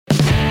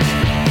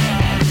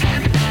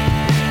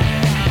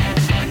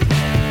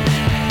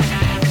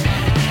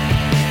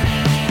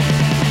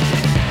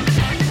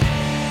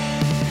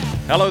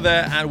Hello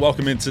there and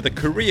welcome into the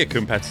Career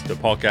Competitor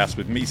Podcast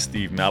with me,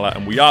 Steve Meller,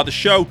 and we are the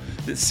show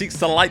that seeks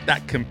to light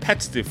that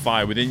competitive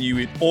fire within you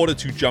in order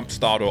to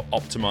jumpstart or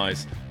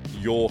optimize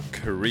your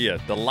career.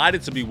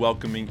 Delighted to be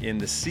welcoming in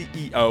the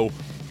CEO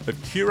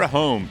of Cura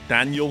Home,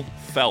 Daniel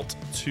Felt,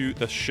 to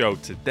the show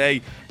today.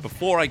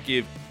 Before I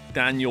give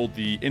Daniel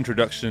the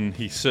introduction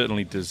he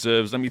certainly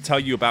deserves, let me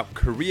tell you about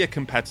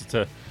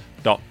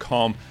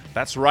careercompetitor.com.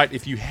 That's right,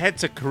 if you head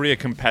to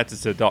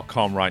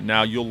careercompetitor.com right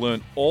now, you'll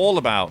learn all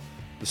about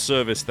the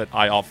service that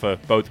I offer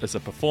both as a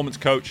performance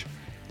coach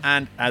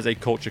and as a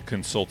culture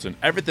consultant.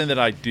 Everything that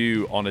I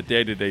do on a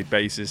day-to-day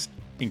basis,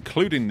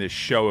 including this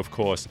show, of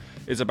course,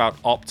 is about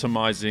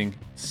optimizing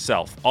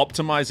self,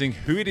 optimizing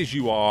who it is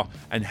you are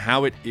and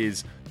how it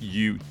is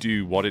you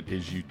do what it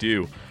is you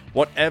do.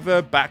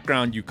 Whatever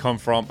background you come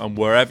from and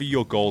wherever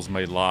your goals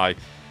may lie,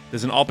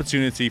 there's an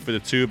opportunity for the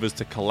two of us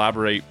to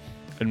collaborate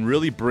and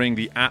really bring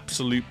the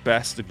absolute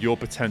best of your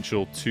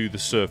potential to the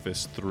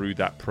surface through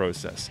that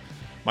process.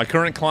 My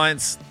current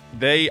clients,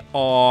 they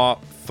are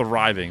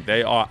thriving.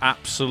 They are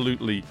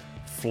absolutely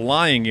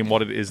flying in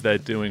what it is they're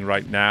doing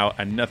right now,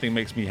 and nothing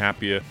makes me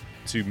happier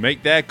to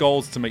make their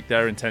goals, to make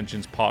their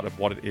intentions part of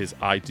what it is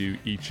I do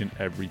each and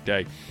every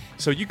day.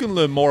 So you can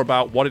learn more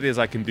about what it is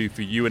I can do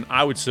for you, and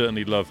I would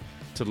certainly love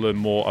to learn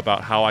more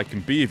about how I can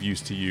be of use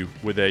to you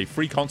with a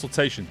free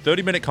consultation,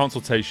 30-minute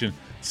consultation,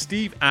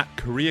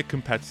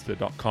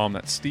 steve@careercompetitor.com.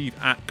 That's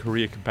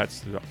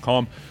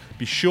steve@careercompetitor.com.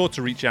 Be sure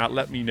to reach out,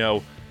 let me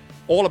know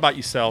all about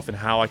yourself and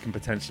how I can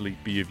potentially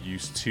be of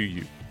use to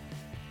you.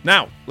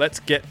 Now, let's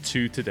get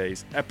to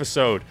today's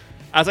episode.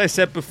 As I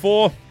said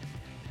before,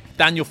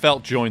 Daniel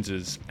Felt joins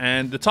us,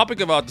 and the topic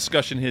of our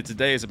discussion here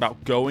today is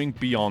about going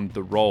beyond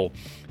the role.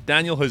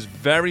 Daniel has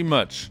very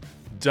much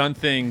done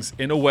things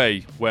in a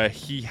way where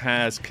he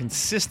has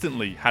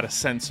consistently had a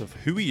sense of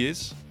who he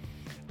is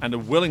and a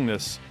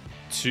willingness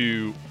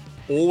to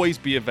always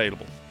be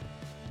available.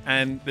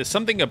 And there's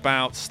something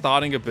about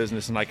starting a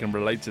business, and I can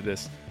relate to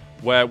this,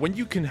 where when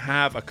you can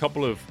have a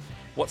couple of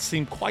what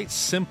seem quite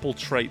simple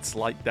traits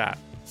like that,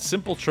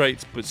 simple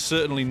traits, but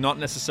certainly not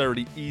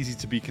necessarily easy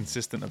to be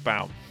consistent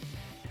about.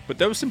 But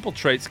those simple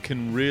traits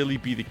can really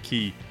be the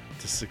key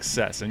to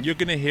success. And you're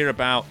going to hear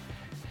about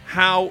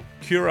how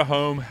Cura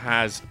Home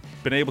has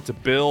been able to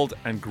build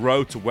and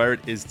grow to where it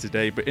is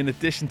today. But in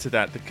addition to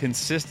that, the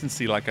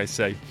consistency, like I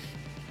say,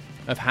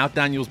 of how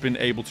Daniel's been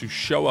able to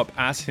show up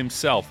as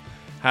himself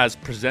has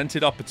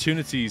presented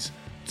opportunities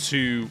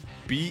to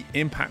be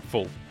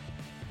impactful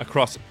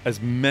across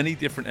as many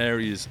different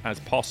areas as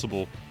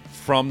possible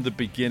from the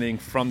beginning,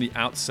 from the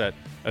outset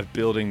of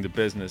building the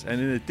business.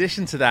 And in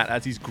addition to that,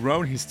 as he's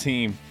grown his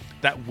team,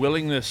 that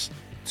willingness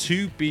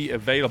to be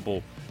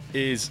available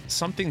is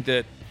something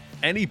that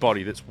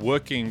anybody that's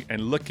working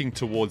and looking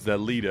towards their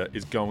leader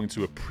is going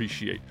to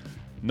appreciate.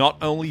 Not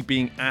only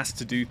being asked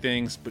to do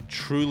things, but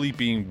truly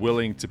being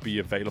willing to be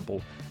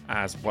available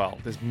as well.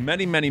 There's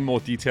many, many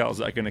more details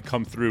that are going to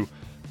come through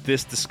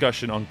this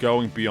discussion on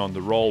going beyond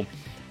the role.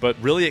 But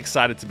really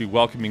excited to be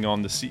welcoming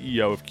on the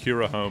CEO of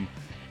Cura Home,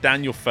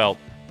 Daniel Felt,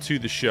 to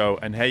the show.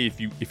 And hey,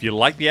 if you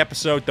like the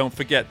episode, don't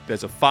forget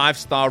there's a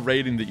 5-star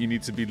rating that you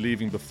need to be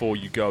leaving before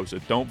you go. So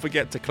don't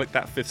forget to click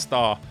that 5th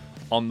star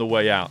on the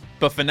way out.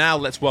 But for now,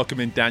 let's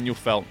welcome in Daniel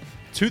Felt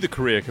to the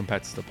Career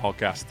Competitor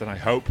Podcast, and I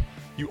hope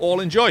you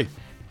all enjoy.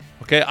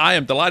 Okay, I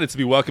am delighted to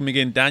be welcoming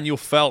in Daniel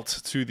Felt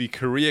to the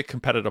Career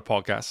Competitor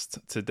Podcast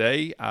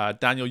today.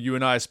 Daniel, you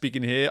and I are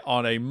speaking here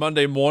on a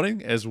Monday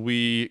morning as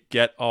we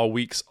get our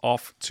weeks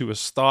off to a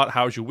start.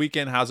 How's your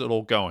weekend? How's it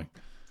all going?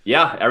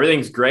 Yeah,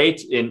 everything's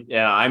great.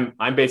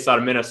 I'm based out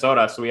of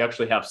Minnesota, so we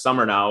actually have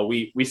summer now.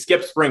 We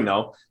skipped spring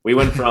though. We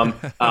went from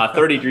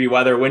 30-degree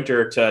weather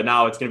winter to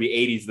now it's going to be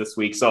 80s this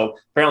week. So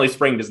apparently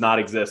spring does not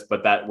exist,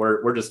 but that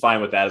we're just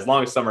fine with that as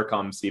long as summer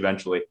comes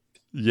eventually.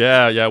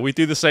 Yeah, we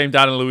do the same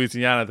down in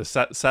Louisiana.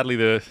 Sadly,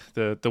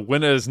 the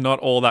winter is not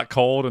all that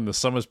cold, and the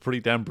summer's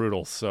pretty damn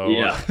brutal. So,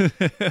 yeah.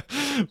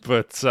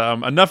 But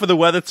enough of the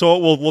weather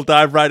talk. We'll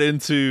dive right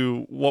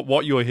into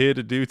what you're here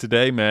to do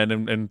today,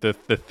 man. And the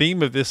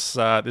theme of this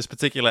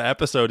particular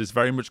episode is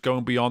very much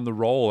going beyond the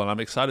role, and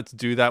I'm excited to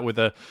do that with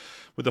a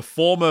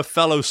former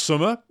fellow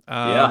swimmer.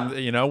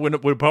 You know,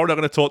 we're probably not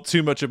going to talk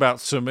too much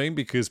about swimming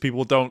because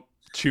people don't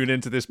tune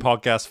into this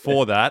podcast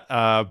for that.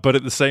 But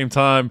at the same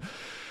time,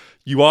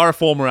 you are a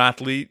former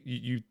athlete.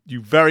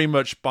 You very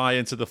much buy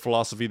into the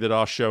philosophy that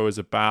our show is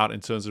about in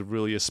terms of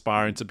really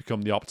aspiring to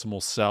become the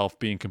optimal self,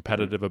 being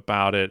competitive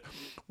about it.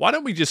 Why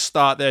don't we just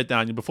start there,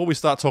 Daniel? Before we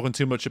start talking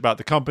too much about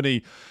the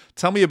company,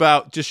 tell me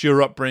about just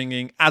your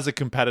upbringing as a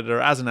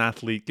competitor, as an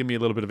athlete. Give me a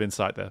little bit of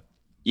insight there.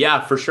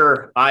 Yeah, for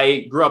sure.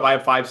 I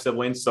have 5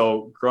 siblings.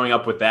 So growing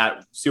up with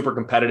that, super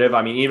competitive.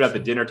 I mean, even at the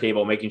dinner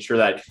table, making sure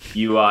that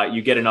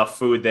you get enough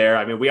food there.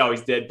 I mean, we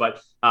always did,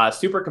 but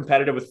super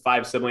competitive with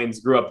 5 siblings,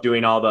 grew up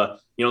doing all the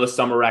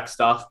summer rec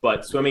stuff,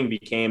 but swimming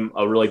became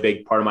a really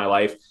big part of my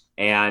life.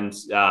 And,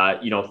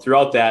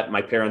 throughout that,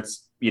 my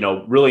parents,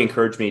 really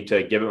encouraged me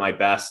to give it my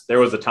best. There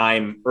was a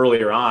time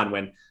earlier on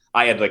when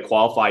I had like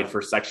qualified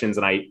for sections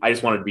and I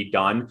just wanted to be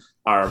done.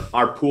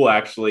 Our pool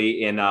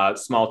actually in a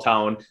small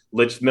town,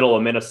 middle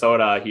of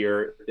Minnesota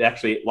here,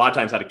 actually a lot of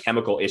times had a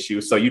chemical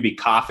issue. So you'd be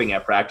coughing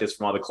at practice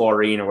from all the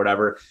chlorine or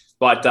whatever.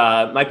 But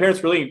my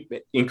parents really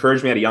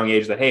encouraged me at a young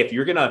age that, hey, if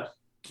you're gonna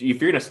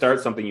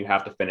start something, you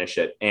have to finish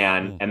it.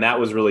 And that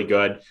was really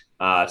good.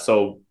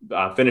 So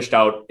finished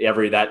out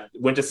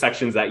went to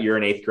sections that year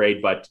in 8th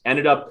grade, but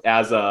ended up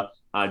as a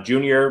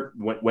junior,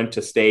 went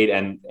to state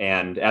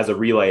and as a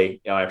relay,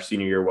 our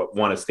senior year,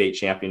 won a state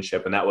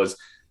championship. And that was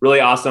really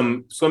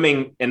awesome.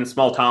 Swimming in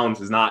small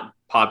towns is not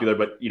popular,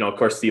 but of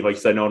course, Steve, like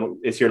you said, no one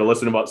is here to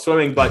listen about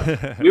swimming,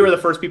 but we were the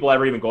first people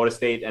ever even go to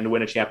state, and to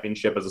win a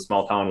championship as a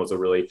small town was a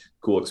really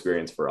cool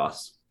experience for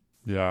us.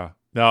 Yeah.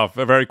 No,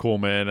 very cool,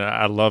 man.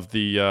 I love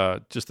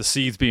the just the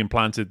seeds being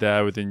planted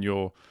there within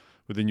your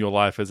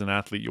life as an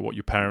athlete, what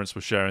your parents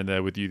were sharing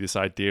there with you, this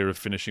idea of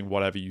finishing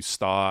whatever you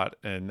start,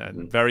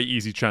 and very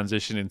easy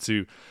transition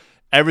into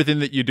everything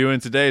that you're doing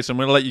today. So I'm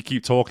going to let you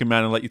keep talking,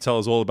 man, and let you tell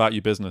us all about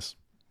your business.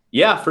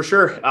 Yeah, for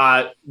sure.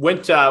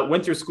 Went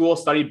through school,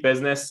 studied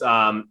business,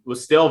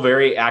 was still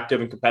very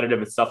active and competitive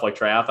in stuff like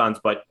triathlons,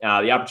 but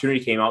the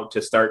opportunity came out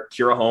to start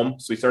Cura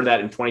Home. So we started that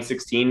in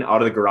 2016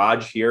 out of the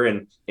garage here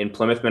in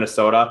Plymouth,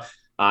 Minnesota.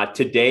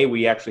 Today,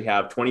 we actually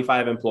have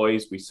 25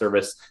 employees. We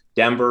service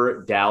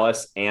Denver,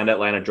 Dallas, and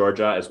Atlanta,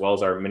 Georgia, as well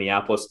as our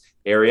Minneapolis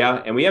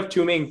area. And we have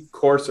two main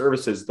core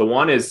services. The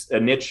one is a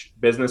niche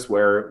business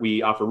where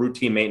we offer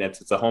routine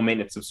maintenance. It's a home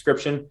maintenance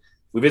subscription.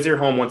 We visit your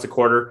home once a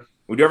quarter.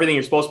 We do everything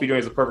you're supposed to be doing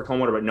as a perfect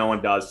homeowner, but no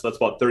one does. So that's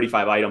about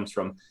 35 items,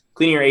 from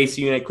cleaning your AC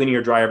unit, cleaning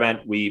your dryer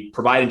vent. We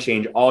provide and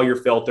change all your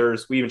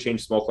filters. We even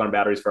change smoke alarm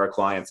batteries for our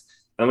clients.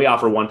 And we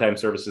offer one-time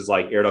services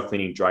like air duct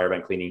cleaning, dryer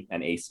vent cleaning,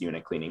 and AC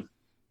unit cleaning.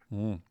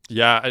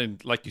 Yeah,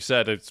 and like you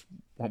said, it's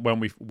when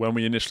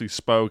we initially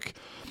spoke,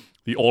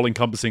 the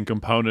all-encompassing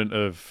component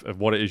of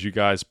what it is you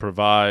guys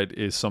provide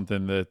is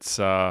something that's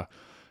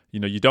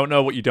you don't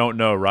know what you don't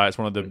know, right? It's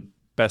one of the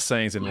best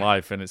sayings in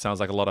life, and it sounds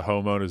like a lot of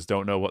homeowners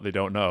don't know what they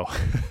don't know.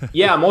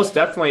 Yeah, most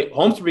definitely.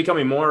 Homes are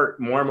becoming more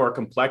and more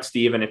complex,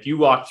 Steve. And if you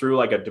walk through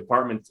like a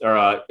department or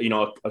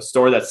a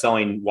store that's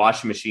selling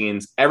washing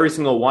machines, every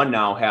single one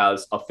now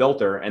has a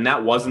filter, and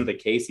that wasn't the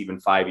case even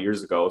 5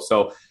 years ago.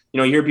 So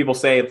you hear people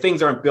say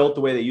things aren't built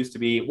the way they used to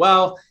be.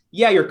 Well,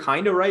 yeah, you're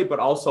kind of right, but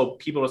also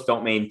people just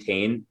don't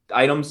maintain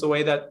items the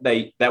way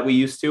that we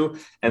used to.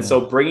 And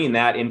so bringing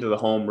that into the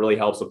home really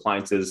helps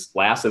appliances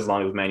last as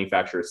long as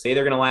manufacturers say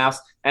they're going to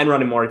last, and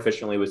running more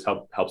efficiently, which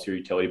helps your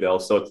utility bill.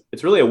 So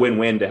it's really a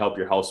win-win to help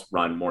your house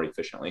run more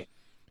efficiently.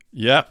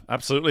 Yeah,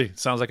 absolutely.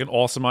 Sounds like an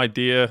awesome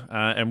idea,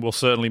 and we'll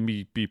certainly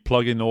be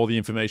plugging all the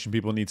information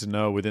people need to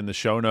know within the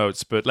show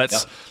notes. But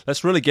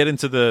let's really get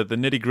into the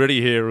nitty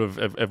gritty here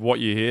of what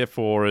you're here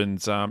for,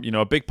 and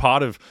a big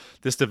part of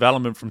this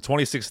development from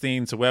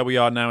 2016 to where we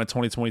are now in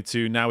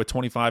 2022, now with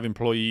 25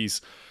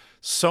 employees.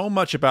 So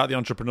much about the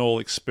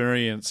entrepreneurial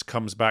experience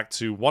comes back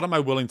to what am I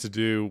willing to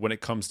do when it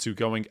comes to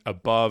going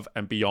above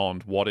and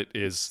beyond what it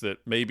is that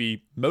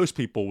maybe most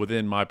people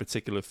within my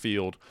particular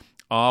field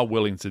are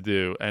willing to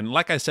do. And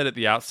like I said at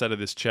the outset of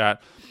this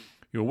chat,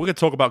 we're going to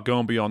talk about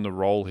going beyond the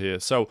role here.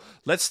 So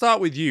let's start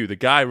with you, the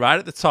guy right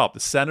at the top,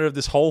 the center of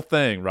this whole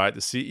thing, right?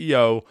 The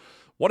CEO.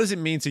 What does it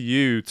mean to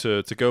you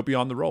to go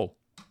beyond the role?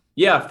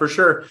 Yeah, for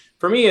sure.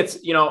 For me, it's,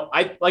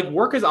 I like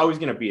work is always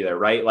going to be there,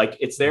 right? Like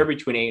it's there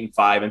between 8 and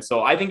 5. And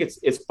so I think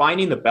it's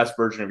finding the best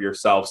version of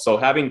yourself. So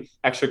having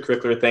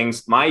extracurricular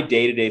things, my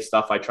day-to-day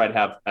stuff, I try to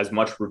have as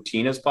much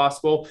routine as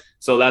possible.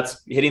 So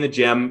that's hitting the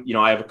gym.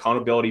 I have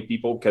accountability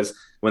people, because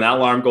when that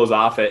alarm goes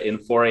off in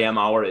 4 a.m.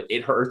 hour,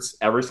 it hurts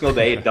every single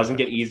day. It doesn't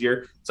get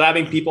easier. So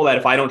having people that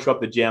if I don't show up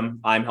at the gym,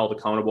 I'm held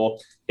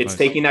accountable. It's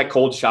taking that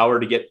cold shower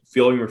to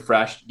feeling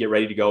refreshed, get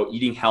ready to go,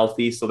 eating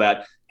healthy so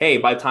that, hey,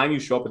 by the time you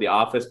show up at the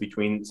office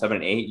between 7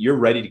 and 8, you're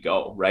ready to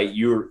go, right?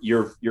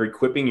 You're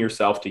equipping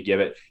yourself to give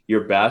it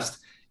your best.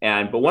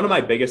 But one of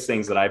my biggest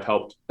things that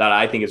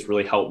I think has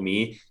really helped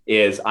me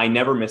is I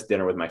never miss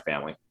dinner with my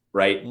family,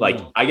 right? Like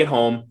I get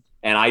home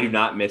and I do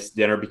not miss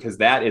dinner, because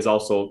that is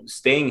also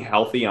staying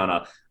healthy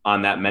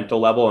on that mental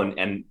level,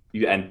 and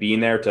being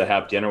there to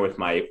have dinner with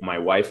my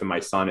wife and my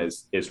son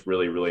is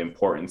really, really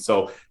important.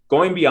 So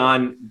going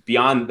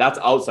beyond that's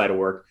outside of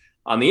work.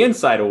 On the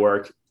inside of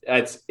work,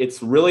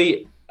 it's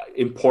really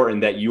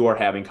important that you are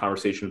having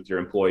conversations with your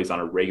employees on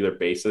a regular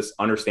basis,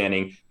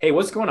 understanding, hey,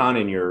 what's going on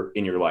in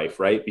your life,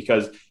 right?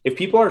 Because if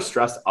people are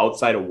stressed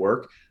outside of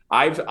work,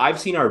 I've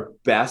seen our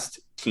best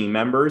team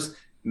members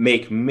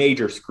make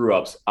major screw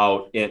ups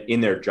out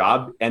in their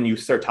job, and you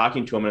start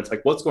talking to them and it's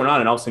like, what's going on?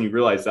 And all of a sudden you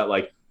realize that,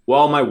 like,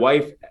 well, my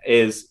wife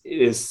is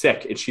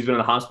sick and she's been in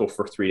the hospital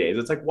for 3 days.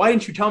 It's like, why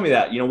didn't you tell me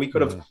that? We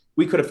could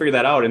have figured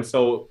that out. And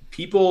so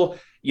people,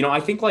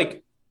 I think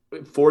like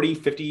 40,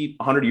 50,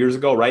 100 years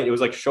ago, right? It was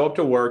like, show up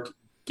to work,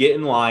 get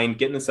in line,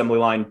 get in the assembly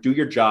line, do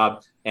your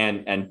job,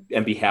 and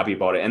be happy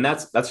about it. And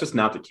that's just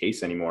not the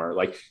case anymore.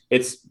 Like,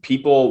 it's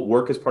people,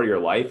 work is part of your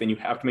life, and you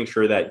have to make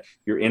sure that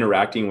you're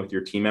interacting with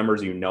your team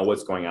members,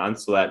 what's going on,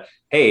 so that,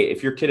 hey,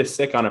 if your kid is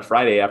sick on a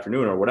Friday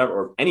afternoon or whatever,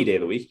 or any day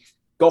of the week,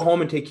 go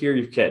home and take care of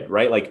your kid,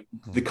 right? Like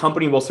the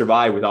company will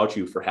survive without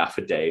you for half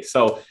a day.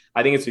 So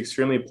I think it's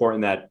extremely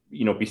important that,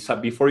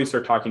 before you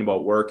start talking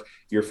about work,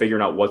 you're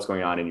figuring out what's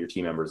going on in your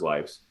team members'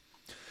 lives.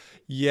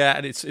 Yeah.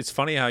 And it's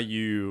funny how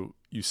you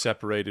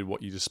separated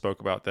what you just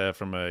spoke about there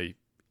from a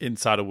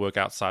inside of work,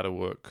 outside of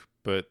work.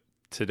 But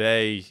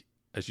today,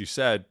 as you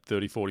said,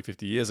 30, 40,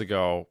 50 years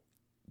ago,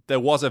 there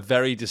was a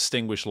very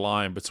distinguished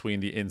line between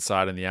the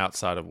inside and the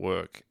outside of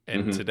work.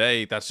 And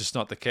today, that's just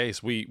not the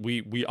case.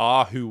 We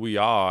are who we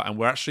are, and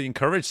we're actually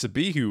encouraged to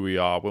be who we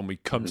are when we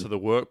come to the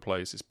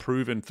workplace. It's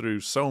proven through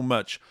so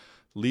much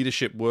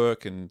leadership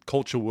work and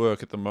culture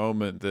work at the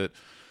moment that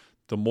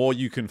the more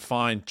you can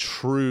find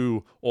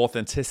true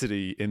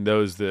authenticity in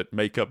those that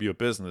make up your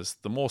business,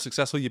 the more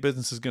successful your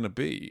business is going to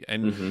be.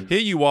 And here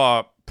you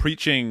are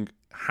preaching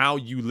how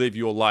you live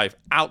your life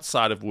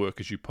outside of work,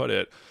 as you put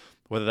it,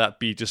 whether that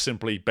be just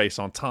simply based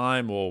on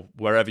time or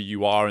wherever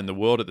you are in the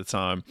world at the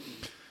time.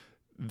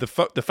 The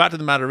fact of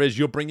the matter is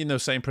you're bringing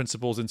those same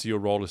principles into your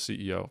role as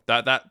CEO.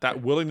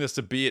 That willingness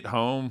to be at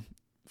home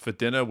for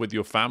dinner with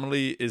your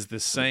family is the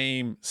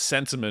same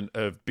sentiment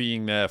of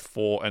being there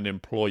for an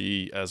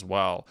employee as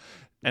well.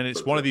 And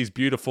it's one of these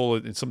beautiful,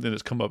 it's something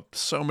that's come up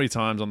so many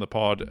times on the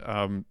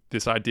pod,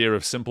 this idea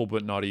of simple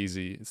but not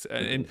easy.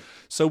 And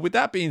so with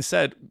that being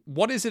said,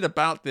 what is it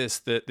about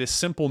this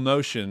simple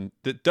notion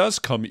that does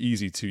come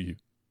easy to you?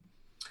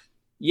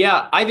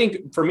 Yeah, I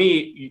think for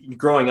me,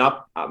 growing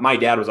up, my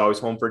dad was always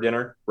home for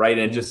dinner, right?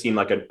 And it just seemed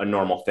like a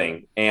normal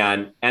thing.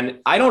 And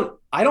I don't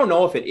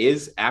know if it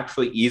is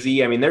actually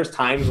easy. I mean, there's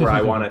times where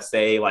I want to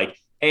say like,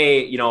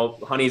 hey,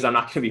 honeys, I'm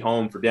not going to be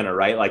home for dinner,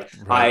 right? Like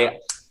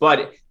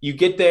but you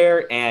get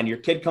there and your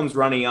kid comes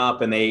running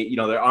up and they,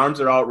 their arms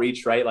are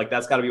outreached, right? Like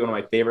that's got to be one of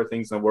my favorite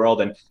things in the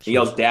world. And he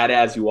yells dad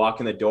as you walk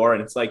in the door,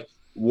 and it's like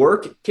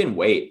work can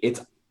wait. It's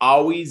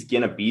always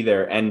going to be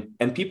there. And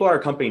people at our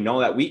company know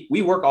that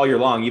we work all year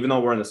long. Even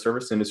though we're in the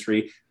service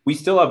industry, we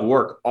still have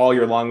work all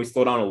year long. We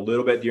slow down a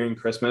little bit during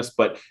Christmas,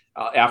 but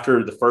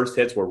after the first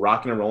hits, we're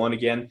rocking and rolling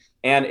again.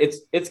 And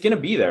it's going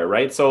to be there,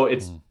 right? So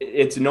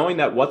it's knowing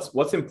that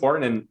what's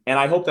important. And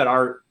I hope that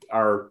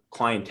our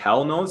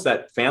clientele knows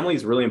that family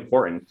is really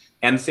important.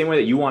 And the same way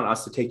that you want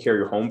us to take care of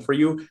your home for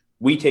you,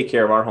 we take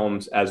care of our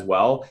homes as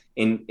well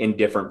in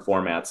different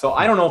formats. So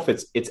I don't know if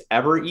it's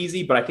ever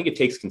easy, but I think it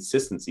takes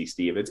consistency,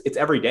 Steve. It's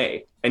every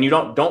day. And you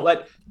don't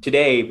let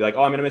today be like,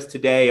 oh, I'm going to miss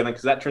today. And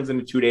because that turns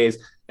into 2 days.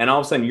 And all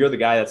of a sudden you're the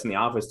guy that's in the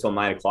office till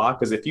 9 o'clock.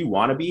 Because if you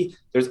want to be,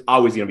 there's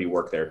always going to be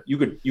work there. You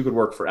could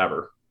work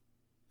forever.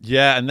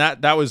 Yeah, and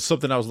that was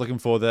something I was looking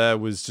for there,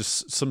 was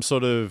just some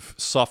sort of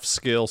soft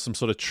skill, some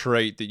sort of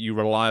trait that you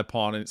rely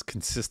upon, and it's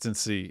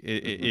consistency.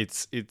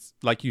 It's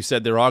like you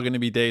said, there are going to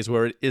be days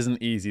where it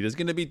isn't easy. There's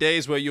going to be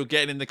days where you're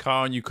getting in the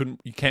car and you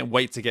can't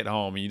wait to get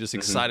home, and you're just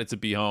excited to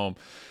be home.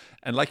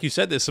 And like you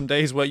said, there's some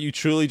days where you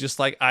truly just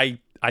like,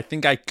 I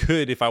think I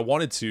could, if I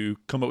wanted to,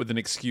 come up with an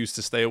excuse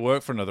to stay at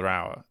work for another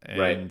hour. And,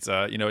 right.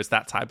 It's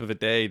that type of a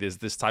day. There's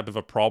this type of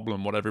a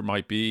problem, whatever it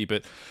might be.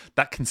 But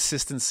that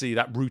consistency,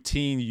 that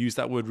routine, you used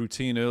that word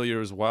routine earlier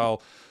as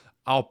well.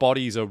 Our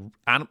bodies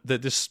they're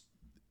just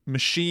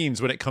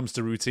machines when it comes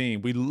to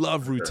routine. We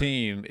love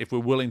routine if we're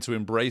willing to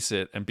embrace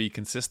it and be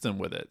consistent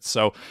with it.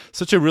 So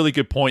such a really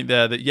good point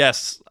there that,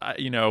 yes,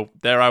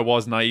 there I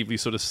was naively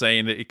sort of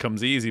saying that it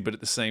comes easy, but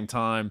at the same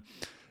time,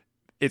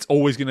 it's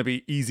always going to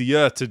be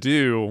easier to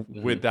do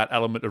with that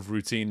element of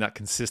routine, that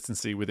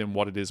consistency within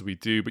what it is we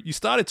do. But you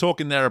started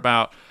talking there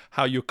about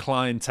how your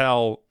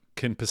clientele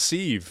can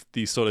perceive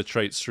these sort of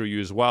traits through you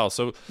as well.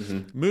 So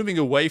moving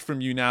away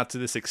from you now to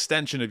this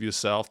extension of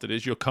yourself that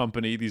is your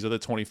company, these other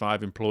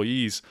 25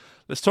 employees,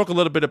 let's talk a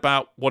little bit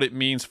about what it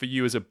means for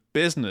you as a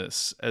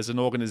business, as an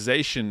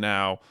organization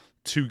now,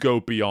 to go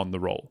beyond the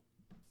role.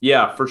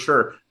 Yeah, for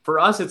sure. For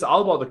us, it's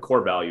all about the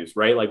core values,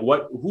 right? Like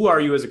who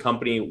are you as a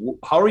company?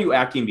 How are you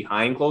acting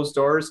behind closed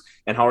doors,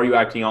 and how are you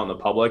acting out in the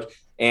public?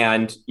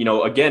 And,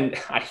 again,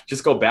 I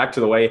just go back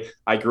to the way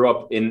I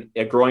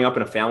growing up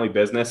in a family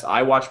business.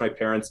 I watched my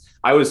parents.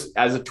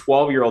 As a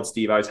 12-year-old,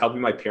 Steve, I was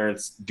helping my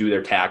parents do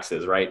their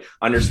taxes, right?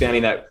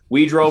 Understanding that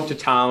we drove to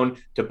town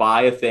to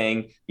buy a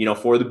thing,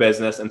 for the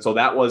business. And so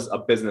that was a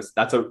business.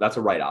 That's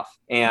a write-off.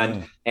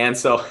 And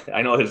so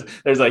I know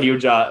there's a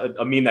huge a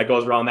meme that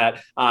goes around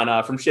that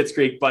on from Schitt's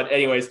Creek. But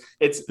anyways,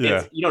 it's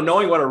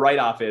knowing what a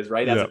write-off is,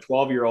 right? As a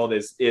 12-year-old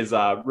is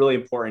really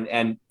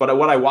important. But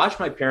what I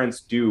watched my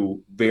parents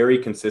do very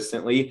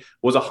consistently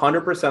was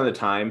 100% of the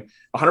time,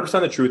 100%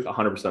 of the truth,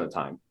 100% of the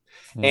time.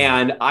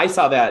 And I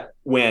saw that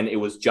when it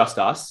was just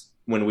us,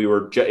 when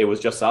it was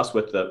just us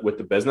with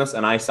the business.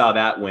 And I saw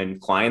that when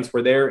clients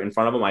were there in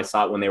front of them. I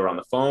saw it when they were on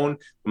the phone,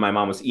 when my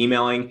mom was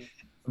emailing,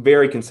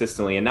 very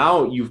consistently. And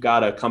now you've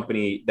got a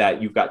company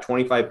that you've got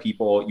 25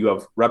 people, you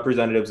have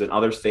representatives in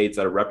other states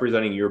that are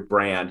representing your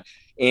brand.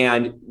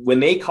 And when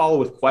they call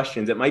with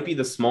questions, it might be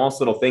the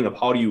smallest little thing of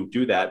how do you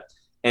do that?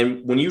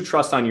 And when you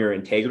trust on your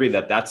integrity,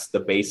 that's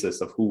the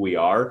basis of who we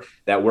are,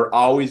 that we're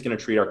always going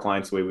to treat our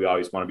clients the way we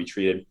always want to be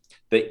treated.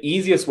 The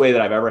easiest way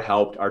that I've ever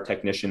helped our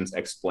technicians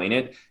explain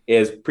it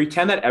is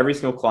pretend that every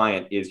single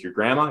client is your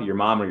grandma, your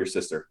mom, or your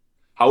sister.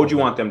 how would you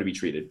want them to be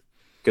treated?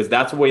 Because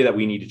that's the way that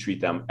we need to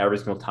treat them every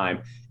single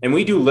time. And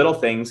we do little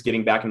things,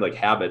 getting back into like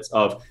habits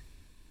of,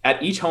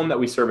 at each home that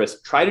we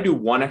service, try to do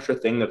one extra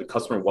thing that the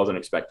customer wasn't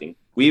expecting.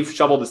 We've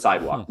shoveled the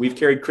sidewalk. We've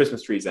carried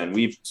Christmas trees in.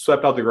 We've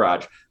swept out the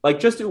garage. Like,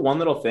 just do one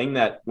little thing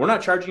that we're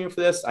not charging you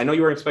for this. I know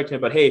you weren't expecting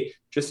it, but hey,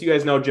 just so you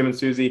guys know, Jim and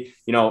Susie,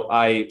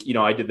 I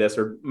did this,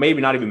 or maybe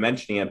not even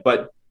mentioning it,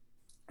 but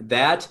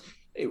that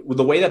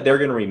the way that they're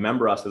going to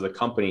remember us as a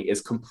company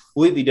is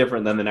completely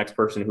different than the next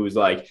person who's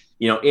like,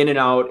 in and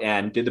out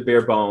and did the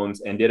bare bones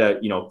and did a,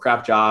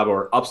 crap job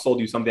or upsold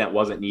you something that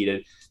wasn't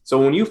needed.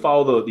 So when you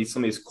follow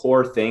some of these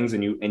core things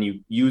and you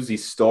use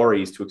these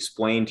stories to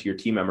explain to your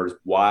team members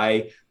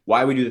why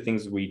we do the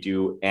things we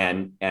do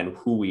and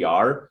who we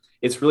are,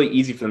 it's really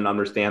easy for them to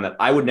understand that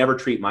I would never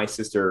treat my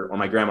sister or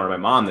my grandma or my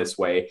mom this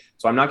way.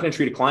 So I'm not going to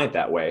treat a client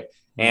that way.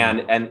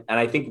 And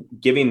I think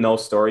giving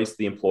those stories to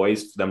the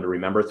employees for them to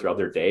remember throughout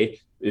their day,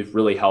 it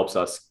really helps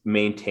us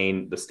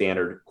maintain the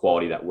standard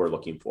quality that we're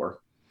looking for.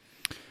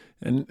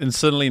 And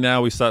suddenly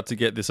now we start to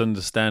get this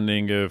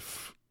understanding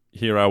of,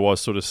 here I was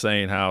sort of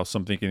saying how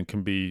something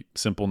can be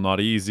simple,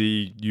 not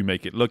easy. You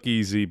make it look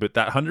easy, but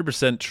that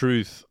 100%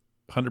 truth,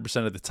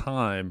 100% of the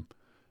time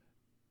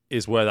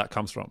is where that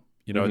comes from.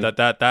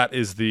 That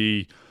is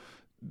the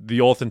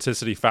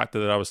authenticity factor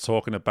that I was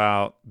talking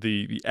about,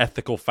 the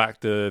ethical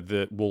factor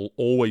that will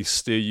always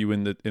steer you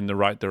in the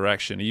right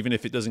direction. Even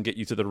if it doesn't get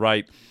you to the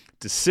right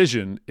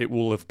decision, it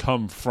will have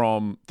come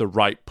from the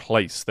right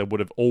place. There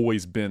would have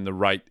always been the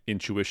right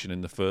intuition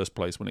in the first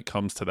place when it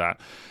comes to that.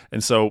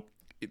 And so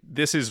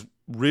this is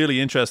really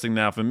interesting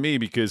now for me,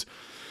 because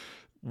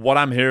what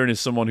I'm hearing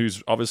is someone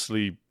who's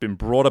obviously been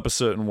brought up a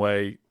certain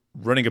way,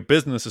 running a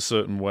business a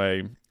certain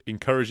way,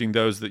 encouraging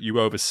those that you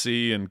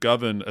oversee and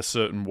govern a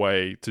certain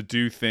way to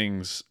do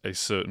things a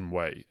certain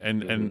way.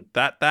 And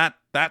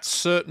that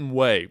certain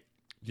way,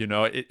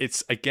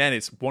 it's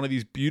one of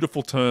these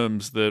beautiful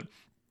terms that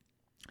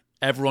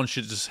everyone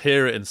should just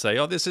hear it and say,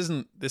 oh, this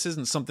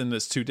isn't something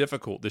that's too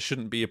difficult. This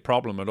shouldn't be a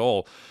problem at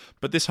all.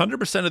 But this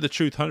 100% of the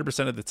truth,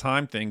 100% of the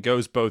time thing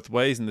goes both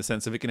ways, in the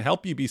sense of it can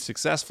help you be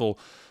successful,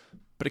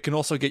 but it can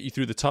also get you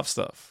through the tough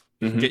stuff.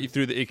 It can get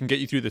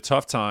you through the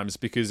tough times,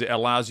 because it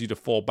allows you to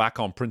fall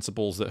back on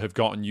principles that have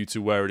gotten you to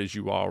where it is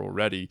you are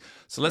already.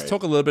 So let's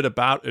talk a little bit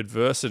about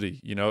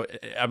adversity.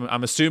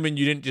 I'm assuming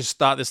you didn't just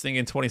start this thing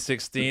in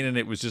 2016 and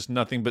it was just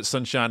nothing but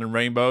sunshine and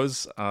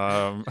rainbows.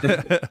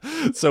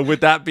 So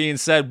with that being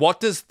said, what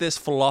does this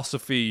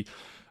philosophy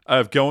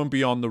of going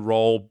beyond the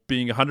role,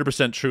 being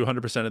 100% true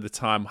 100% of the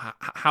time,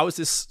 how has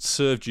this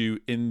served you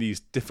in these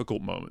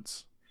difficult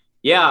moments?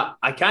 Yeah,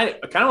 I kind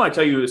of want to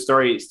tell you a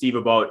story, Steve,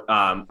 about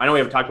I know we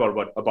haven't talked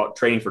about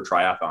training for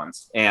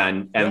triathlons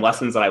and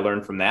lessons that I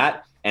learned from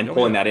that and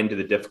pulling that into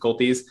the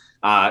difficulties.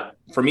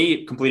 For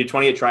me, completed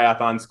 28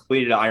 triathlons,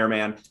 completed an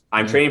Ironman.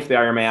 I'm training for the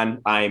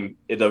Ironman.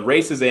 The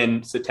race is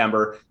in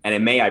September, and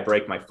in May I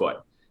break my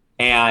foot.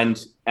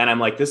 And I'm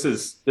like, this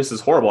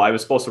is horrible. I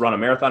was supposed to run a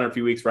marathon in a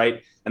few weeks,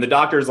 right? And the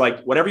doctor's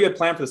like, whatever you had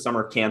planned for the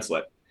summer, cancel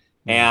it.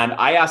 And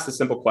I asked the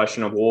simple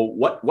question of, well,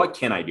 what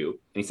can I do? And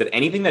he said,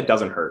 anything that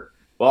doesn't hurt.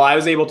 Well, I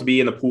was able to be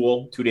in the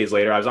pool 2 days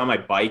later. I was on my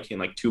bike in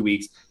like 2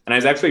 weeks, and I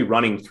was actually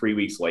running 3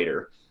 weeks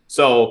later.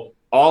 So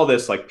all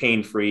this like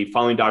pain-free,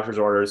 following doctor's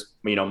orders.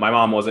 My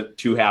mom wasn't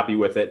too happy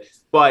with it,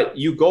 but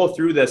you go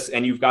through this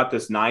and you've got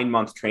this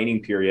 9-month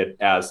training period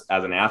as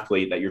an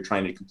athlete that you're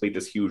trying to complete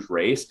this huge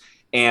race.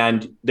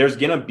 And there's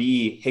going to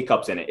be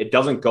hiccups in it. It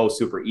doesn't go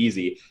super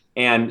easy.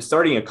 And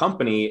starting a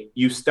company,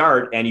 you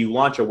start and you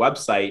launch a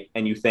website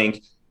and you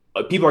think,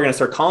 people are going to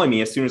start calling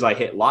me as soon as I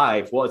hit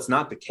live. Well, it's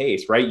not the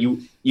case, right?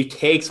 It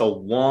takes a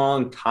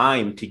long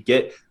time to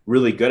get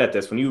really good at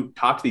this. When you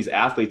talk to these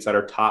athletes that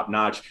are top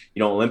notch,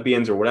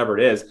 Olympians or whatever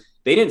it is,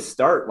 they didn't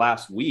start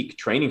last week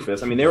training for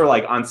this. I mean, they were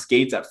like on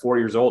skates at 4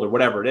 years old or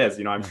whatever it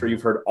is. I'm sure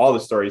you've heard all the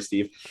stories,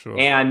 Steve. Sure.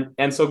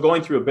 And so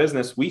going through a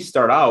business, we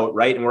start out,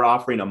 right, and we're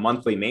offering a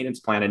monthly maintenance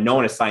plan and no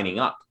one is signing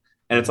up.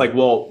 And it's like,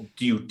 well,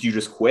 do you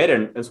just quit?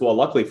 And as well,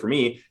 luckily for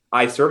me,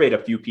 I surveyed a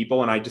few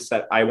people and I just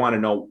said, I want to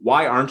know,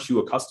 why aren't you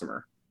a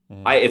customer?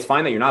 It's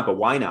fine that you're not, but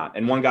why not?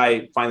 And one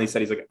guy finally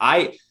said, he's like,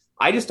 I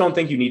just don't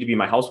think you need to be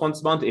my house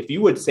once a month. If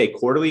you would say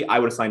quarterly, I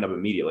would have signed up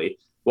immediately.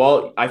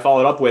 Well, I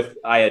followed up with,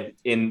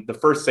 in the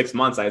first 6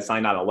 months, I had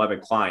signed on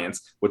 11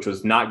 clients, which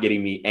was not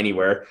getting me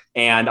anywhere.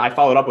 And I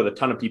followed up with a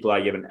ton of people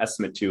I gave an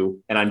estimate to.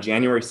 And on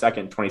January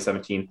 2nd,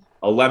 2017,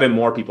 11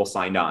 more people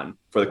signed on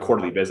for the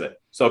quarterly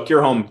visit. So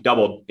Cure Home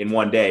doubled in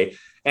one day.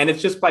 And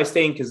it's just by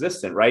staying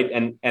consistent, right?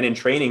 And in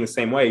training the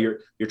same way, you're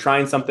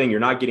trying something,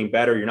 you're not getting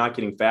better, you're not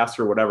getting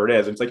faster, whatever it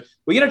is. It's like,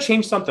 we got to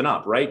change something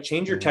up, right?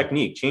 Change your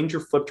technique, change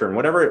your flip turn,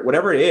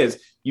 whatever it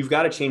is, you've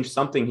got to change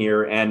something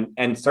here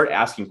and start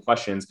asking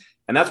questions.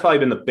 And that's probably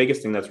been the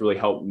biggest thing that's really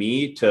helped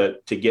me to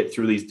get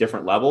through these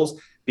different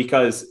levels,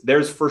 because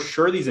there's for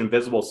sure these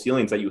invisible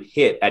ceilings that you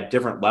hit at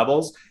different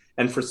levels.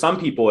 And for some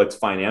people, it's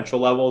financial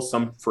levels.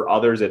 For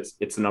others, it's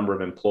the number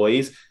of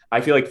employees. I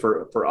feel like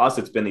for us,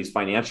 it's been these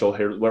financial,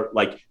 where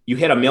like you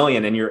hit 1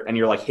 million and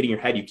you're like hitting your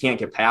head. You can't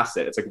get past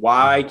it. It's like,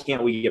 why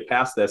can't we get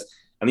past this?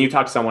 And then you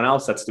talk to someone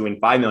else that's doing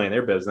 5 million in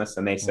their business,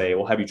 and they say,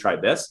 well, have you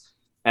tried this?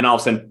 And all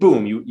of a sudden,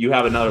 boom, you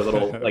have another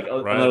little, like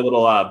Right. another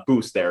little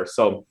boost there.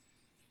 So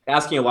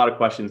asking a lot of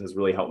questions has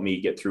really helped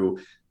me get through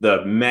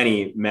the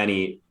many,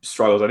 many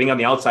struggles. I think on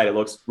the outside, it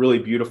looks really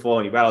beautiful,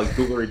 and you've got all these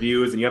Google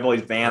reviews and you have all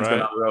these vans going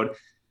down the road.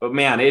 But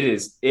man,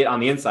 it on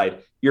the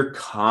inside, you're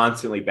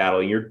constantly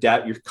battling. You're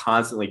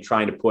constantly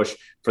trying to push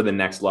for the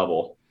next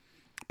level.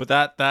 But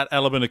that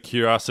element of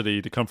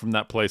curiosity to come from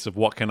that place of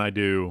what can I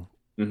do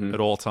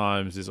at all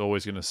times is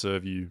always going to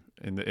serve you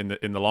in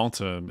the long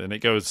term. And it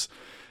goes,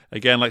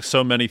 again, like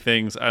so many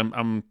things.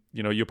 I'm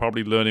you're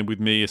probably learning with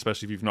me,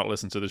 especially if you've not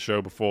listened to the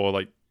show before.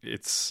 Like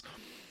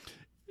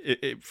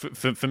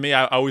for me,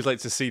 I always like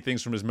to see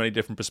things from as many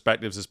different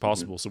perspectives as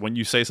possible. So when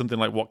you say something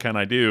like, what can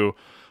I do?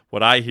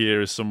 What I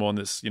hear is someone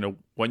that's,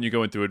 when you're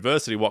going through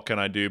adversity, what can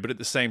I do? But at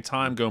the same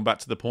time, going back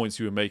to the points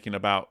you were making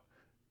about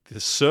the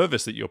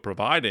service that you're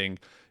providing,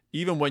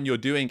 even when you're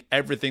doing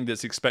everything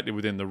that's expected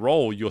within the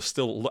role, you're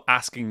still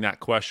asking that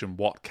question,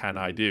 what can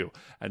I do?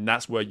 And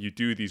that's where you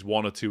do these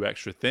one or two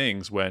extra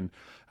things when,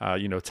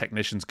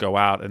 technicians go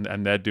out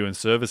and they're doing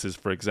services,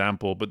 for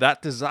example. But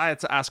that desire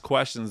to ask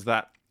questions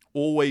that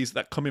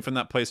coming from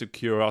that place of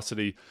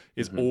curiosity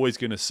is always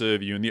going to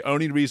serve you. And the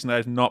only reason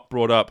I've not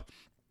brought up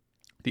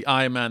the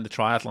Ironman, the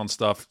triathlon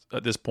stuff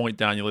at this point,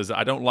 Daniel, is that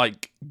I don't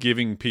like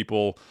giving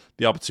people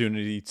the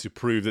opportunity to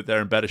prove that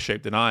they're in better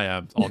shape than I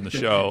am on the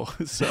show.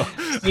 So,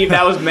 Steve,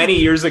 that was many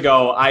years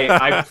ago.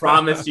 I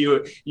promise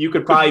you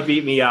could probably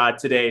beat me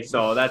today.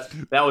 So that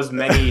was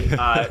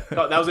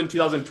that was in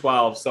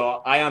 2012. So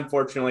I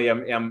unfortunately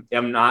am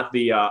not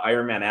the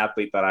Ironman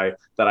athlete that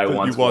I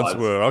once was.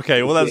 Were.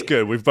 Okay, well that's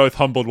good. We've both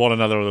humbled one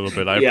another a little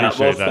bit. I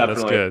appreciate that.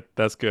 Definitely.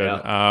 That's good.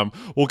 Yeah.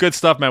 Well, good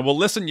stuff, man. Well,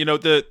 listen,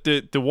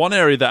 the one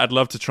area that I'd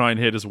love to try and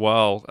hit as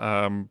well,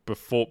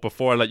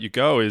 before I let you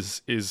go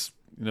is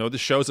the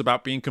show's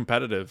about being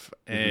competitive,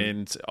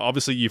 and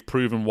obviously you've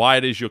proven why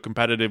it is you're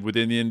competitive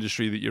within the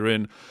industry that you're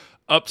in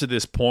up to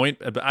this point.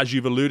 But as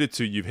you've alluded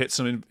to, you've hit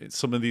some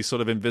of these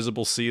sort of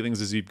invisible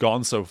ceilings as you've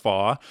gone so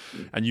far,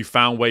 and you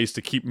found ways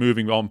to keep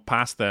moving on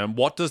past them.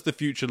 What does the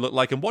future look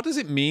like, and what does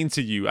it mean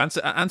to you?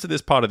 Answer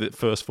this part of it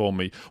first for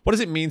me. What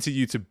does it mean to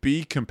you to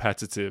be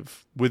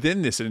competitive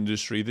within this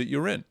industry that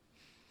you're in?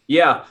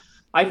 Yeah,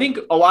 I think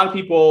a lot of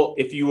people,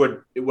 if you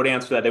would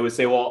answer that, they would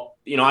say, well,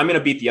 I'm going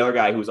to beat the other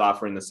guy who's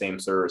offering the same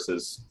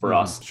services for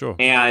us. Sure.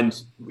 And,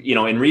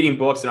 in reading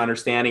books and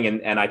understanding,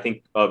 and I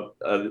think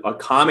a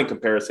common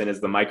comparison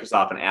is the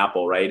Microsoft and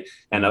Apple, right?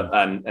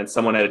 And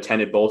someone had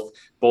attended both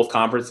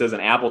conferences,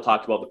 and Apple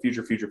talked about the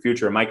future,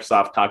 and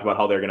Microsoft talked about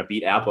how they're going to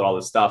beat Apple and all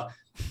this stuff.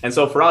 And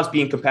so for us,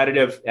 being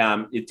competitive,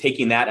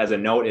 taking that as a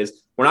note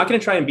is we're not going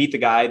to try and beat the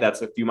guy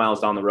that's a few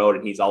miles down the road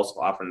and he's also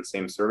offering the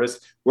same service.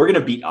 We're going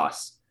to beat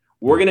us.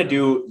 We're going to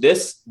do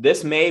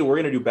this May. We're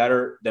going to do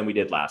better than we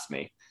did last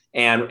May.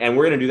 And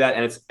we're going to do that.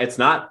 And it's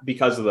not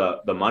because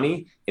of the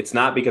money. It's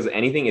not because of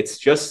anything. It's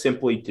just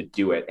simply to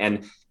do it.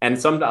 And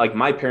sometimes, like,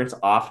 my parents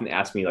often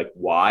ask me, like,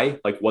 why,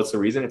 like, what's the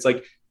reason? It's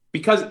like,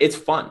 because it's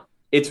fun.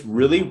 It's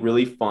really,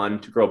 really fun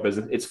to grow a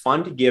business. It's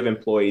fun to give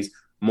employees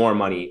more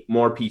money,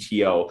 more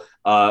PTO,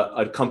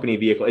 a company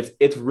vehicle.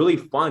 It's really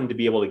fun to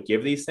be able to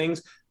give these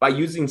things by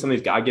using some of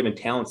these God-given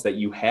talents that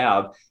you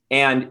have.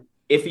 And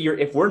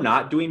if we're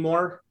not doing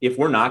more, if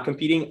we're not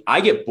competing, I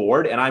get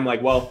bored and I'm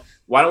like, well,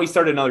 why don't we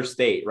start another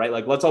state, right?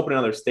 Like, let's open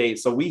another state.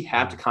 So we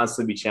have to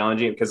constantly be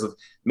challenging it because of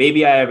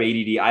maybe I have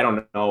ADD. I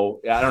don't know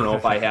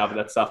if I have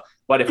that stuff,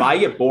 but if I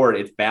get bored,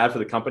 it's bad for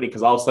the company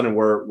because all of a sudden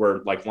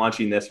we're like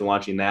launching this or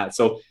launching that.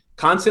 So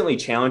constantly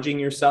challenging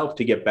yourself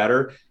to get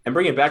better and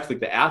bring it back to like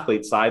the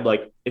athlete side.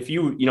 Like if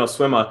you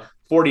swim a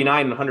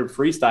 49 and 100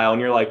 freestyle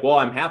and you're like, well,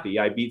 I'm happy,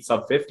 I beat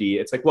sub 50.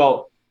 It's like,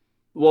 well,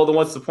 then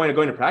what's the point of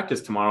going to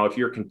practice tomorrow if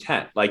you're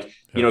content? Like,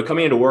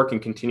 coming into work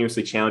and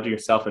continuously challenging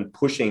yourself and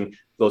pushing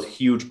those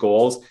huge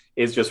goals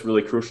is just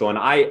really crucial. And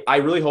I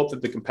really hope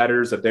that the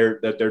competitors, that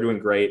they're doing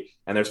great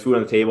and there's food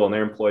on the table and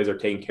their employees are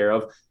taken care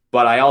of.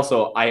 But I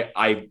also,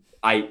 I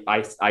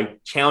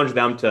challenge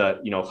them to,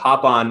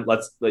 hop on,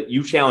 let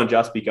you challenge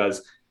us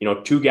because,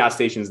 two gas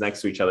stations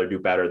next to each other do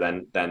better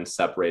than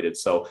separated.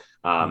 So,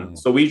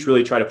 so we each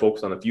really try to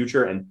focus on the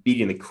future and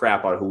beating the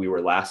crap out of who we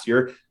were last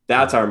year.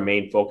 That's our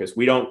main focus.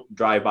 We don't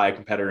drive by a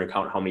competitor and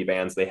count how many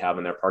vans they have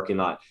in their parking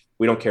lot.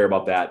 We don't care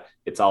about that.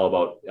 It's all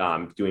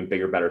about doing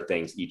bigger, better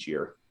things each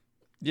year.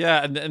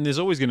 Yeah, and there's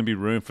always going to be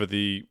room for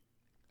the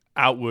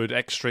outward,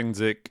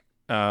 extrinsic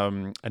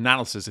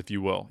analysis, if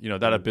you will.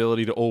 That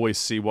ability to always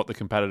see what the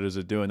competitors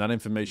are doing. That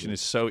information is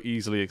so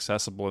easily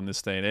accessible in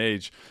this day and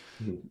age.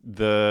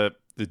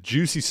 The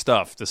juicy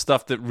stuff, the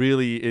stuff that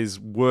really is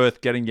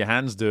worth getting your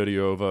hands dirty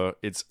over,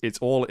 it's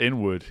all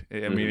inward.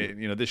 I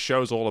mean, this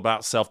show's all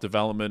about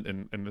self-development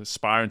and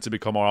aspiring to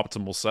become our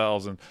optimal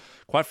selves. And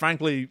quite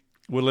frankly,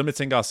 we're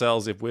limiting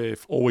ourselves if we're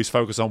always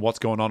focused on what's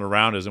going on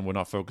around us and we're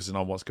not focusing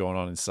on what's going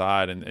on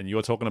inside. And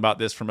you're talking about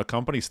this from a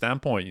company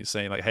standpoint. You're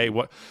saying like, hey,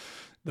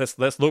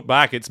 let's look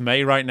back. It's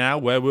May right now.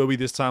 Where were we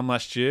this time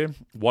last year?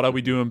 What are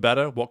we doing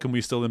better? What can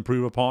we still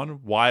improve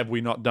upon? Why have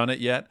we not done it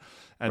yet?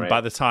 And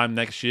by the time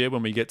next year,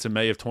 when we get to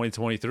May of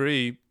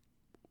 2023,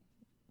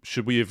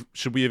 should we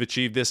have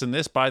achieved this and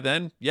this by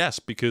then? Yes,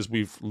 because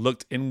we've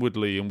looked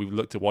inwardly and we've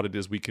looked at what it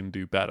is we can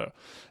do better.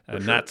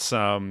 And that's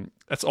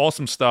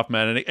awesome stuff,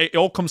 man. And it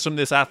all comes from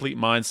this athlete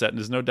mindset, and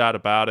there's no doubt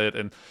about it.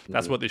 And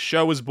that's what this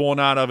show is born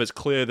out of. It's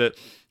clear that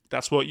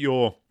that's what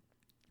your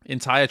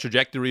entire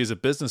trajectory as a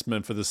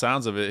businessman, for the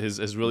sounds of it,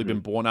 has really been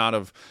born out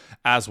of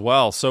as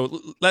well.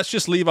 So let's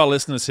just leave our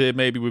listeners here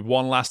maybe with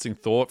one lasting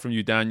thought from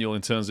you, Daniel,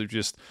 in terms of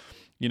just,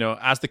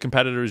 as the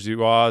competitors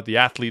you are, the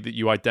athlete that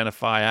you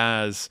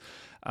identify as,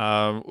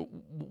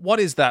 what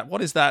is that?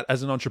 What is that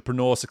as an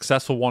entrepreneur,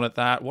 successful one at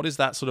that? What is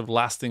that sort of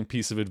lasting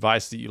piece of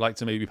advice that you like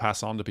to maybe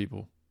pass on to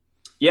people?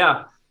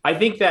 Yeah, I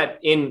think that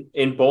in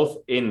both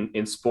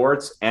in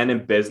sports and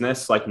in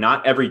business, like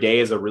not every day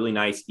is a really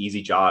nice,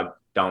 easy jog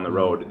down the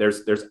road.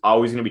 There's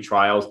always going to be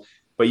trials,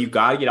 but you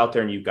got to get out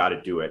there and you got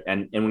to do it.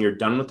 And when you're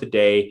done with the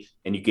day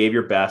and you gave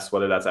your best,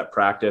 whether that's at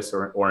practice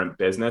or in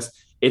business,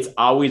 it's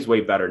always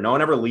way better. No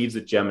one ever leaves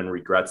a gym and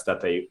regrets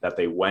that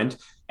they went.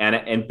 And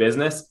in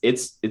business,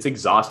 it's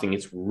exhausting.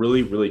 It's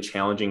really, really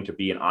challenging to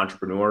be an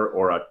entrepreneur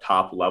or a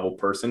top level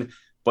person,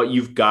 but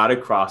you've got to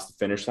cross the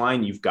finish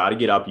line. You've got to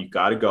get up. You've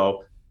got to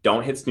go.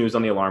 Don't hit snooze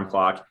on the alarm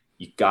clock.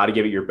 You got to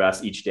give it your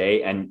best each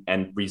day,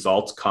 and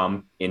results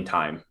come in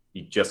time.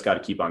 You just got to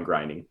keep on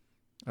grinding.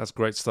 That's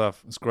great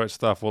stuff. It's great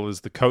stuff. Well,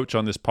 as the coach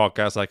on this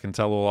podcast, I can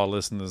tell all our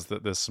listeners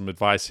that there's some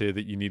advice here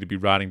that you need to be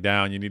writing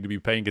down, you need to be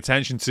paying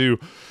attention to,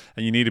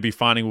 and you need to be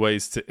finding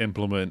ways to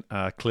implement.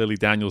 Clearly,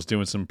 Daniel's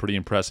doing some pretty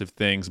impressive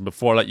things. And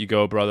before I let you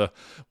go, brother,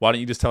 why don't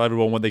you just tell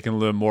everyone when they can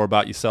learn more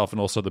about yourself and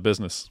also the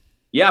business?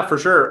 Yeah, for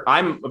sure.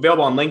 I'm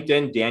available on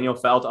LinkedIn, Daniel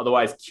Felt,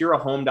 otherwise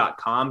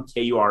curahome.com,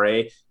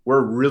 Kura.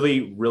 We're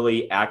really,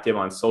 really active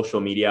on social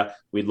media.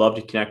 We'd love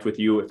to connect with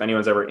you. If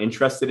anyone's ever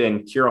interested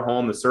in Cura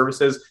Home, the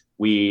services,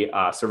 we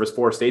service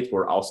 4 states.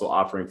 We're also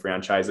offering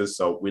franchises.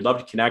 So we'd love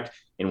to connect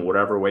in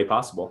whatever way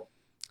possible.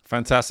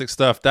 Fantastic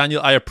stuff.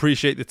 Daniel, I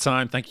appreciate the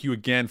time. Thank you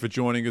again for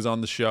joining us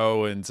on the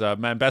show. And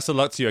man, best of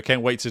luck to you. I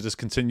can't wait to just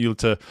continue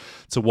to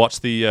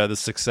watch the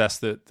success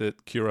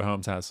that Cura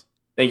Homes has.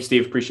 Thank you,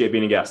 Steve. Appreciate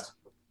being a guest.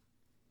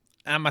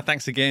 And my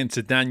thanks again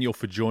to Daniel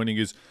for joining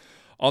us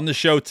on the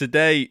show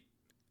today.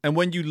 And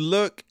when you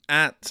look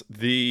at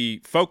the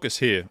focus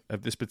here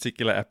of this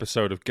particular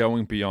episode of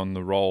Going Beyond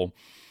the Role,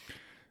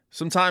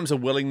 sometimes a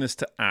willingness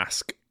to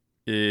ask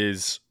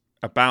is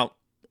about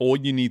all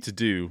you need to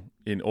do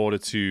in order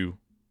to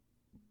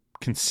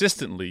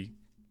consistently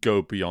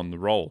go beyond the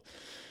role.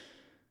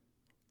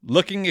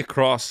 Looking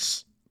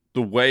across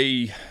the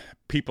way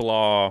people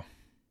are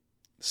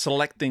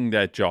selecting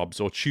their jobs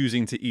or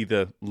choosing to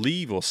either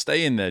leave or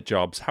stay in their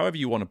jobs, however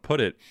you want to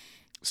put it,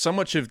 so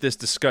much of this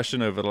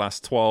discussion over the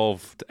last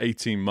 12 to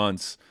 18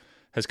 months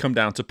has come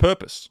down to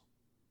purpose.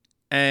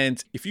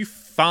 And if you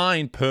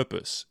find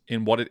purpose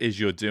in what it is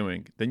you're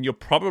doing, then you're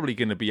probably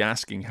going to be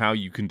asking how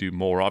you can do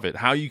more of it,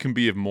 how you can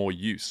be of more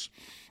use.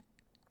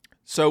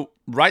 So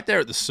right there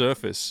at the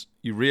surface,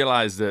 you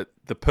realize that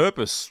the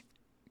purpose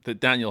that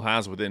Daniel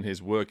has within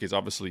his work is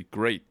obviously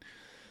great.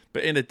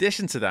 But in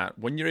addition to that,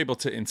 when you're able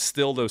to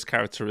instill those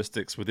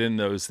characteristics within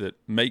those that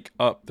make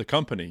up the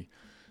company,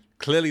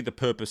 clearly the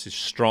purpose is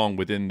strong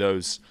within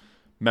those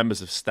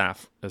members of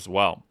staff as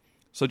well.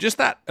 So just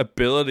that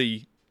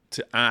ability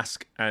to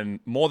ask, and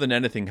more than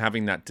anything,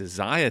 having that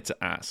desire to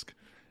ask,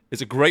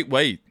 is a great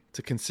way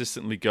to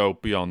consistently go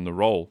beyond the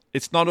role.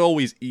 It's not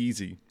always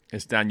easy,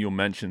 as Daniel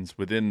mentions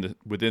within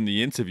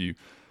the interview,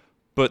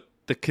 but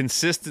the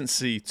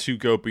consistency to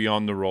go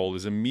beyond the role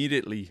is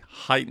immediately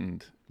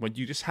heightened when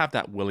you just have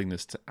that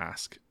willingness to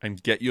ask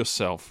and get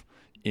yourself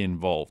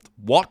involved.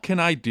 What can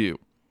I do?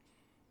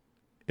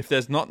 If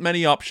there's not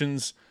many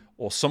options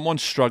or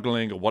someone's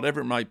struggling or whatever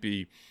it might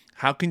be,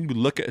 how can you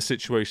look at a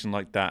situation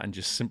like that and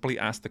just simply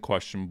ask the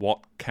question,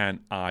 what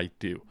can I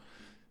do?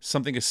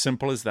 Something as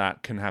simple as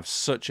that can have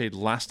such a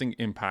lasting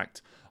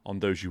impact on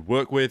those you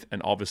work with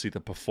and obviously the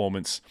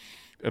performance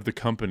of the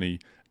company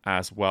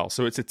as well.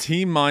 So it's a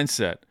team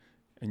mindset,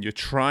 and you're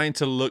trying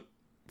to look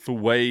for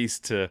ways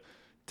to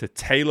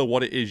tailor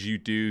what it is you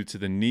do to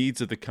the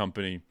needs of the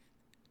company.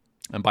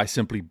 And by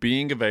simply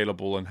being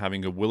available and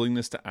having a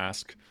willingness to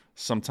ask,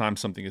 sometimes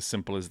something as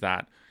simple as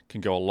that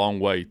can go a long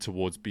way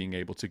towards being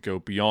able to go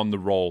beyond the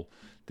role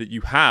that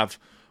you have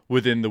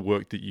within the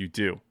work that you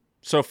do.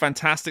 So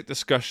fantastic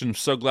discussion.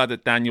 So glad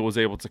that Daniel was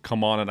able to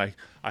come on, and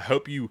I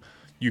hope you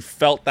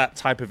felt that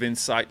type of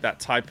insight, that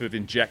type of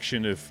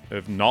injection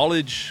of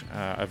knowledge,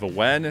 of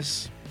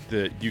awareness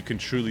that you can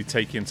truly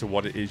take into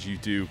what it is you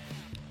do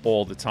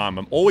all the time.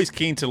 I'm always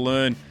keen to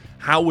learn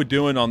how we're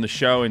doing on the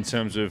show in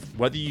terms of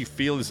whether you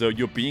feel as though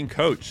you're being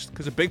coached,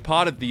 because a big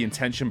part of the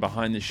intention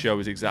behind this show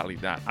is exactly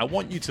that. I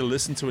want you to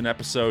listen to an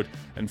episode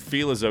and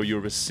feel as though you're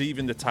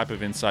receiving the type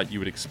of insight you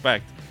would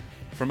expect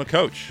from a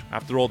coach.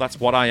 After all, that's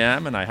what I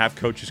am, and I have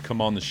coaches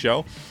come on the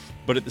show.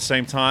 But at the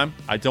same time,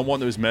 I don't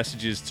want those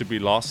messages to be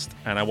lost,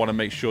 and I want to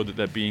make sure that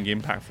they're being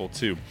impactful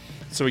too.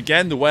 So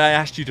again, the way I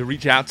asked you to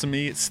reach out to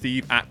me, it's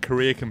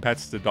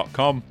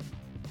steve@careercompetitor.com.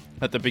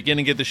 At the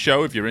beginning of the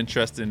show, if you're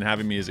interested in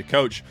having me as a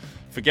coach,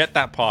 forget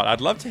that part.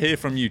 I'd love to hear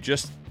from you.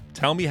 Just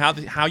tell me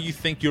how you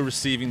think you're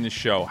receiving the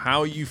show. How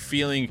are you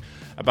feeling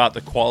about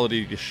the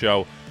quality of the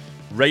show?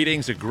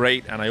 Ratings are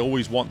great, and I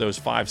always want those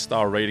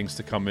 5-star ratings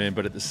to come in,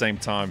 but at the same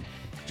time,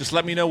 just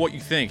let me know what you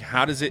think.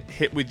 How does it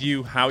hit with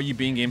you? How are you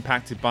being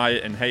impacted by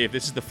it? And hey, if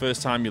this is the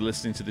first time you're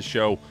listening to the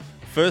show,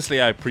 firstly,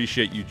 I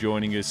appreciate you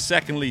joining us.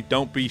 Secondly,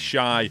 don't be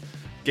shy.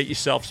 Get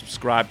yourself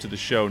subscribed to the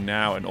show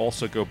now, and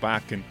also go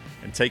back and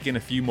take in a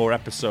few more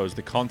episodes.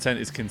 The content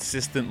is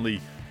consistently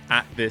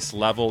at this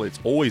level. It's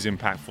always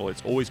impactful.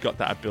 It's always got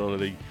that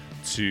ability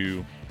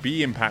to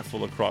be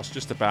impactful across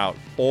just about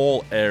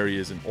all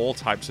areas and all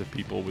types of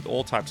people with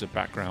all types of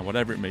background,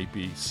 whatever it may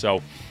be.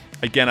 So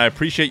again, I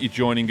appreciate you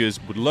joining us.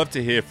 Would love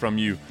to hear from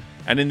you.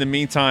 And in the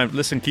meantime,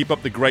 listen, keep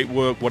up the great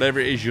work, whatever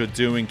it is you're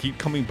doing. Keep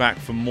coming back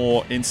for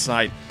more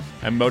insight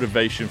and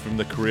motivation from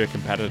the Career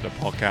Competitor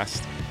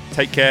podcast.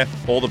 Take care.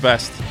 All the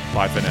best.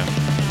 Bye for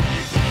now.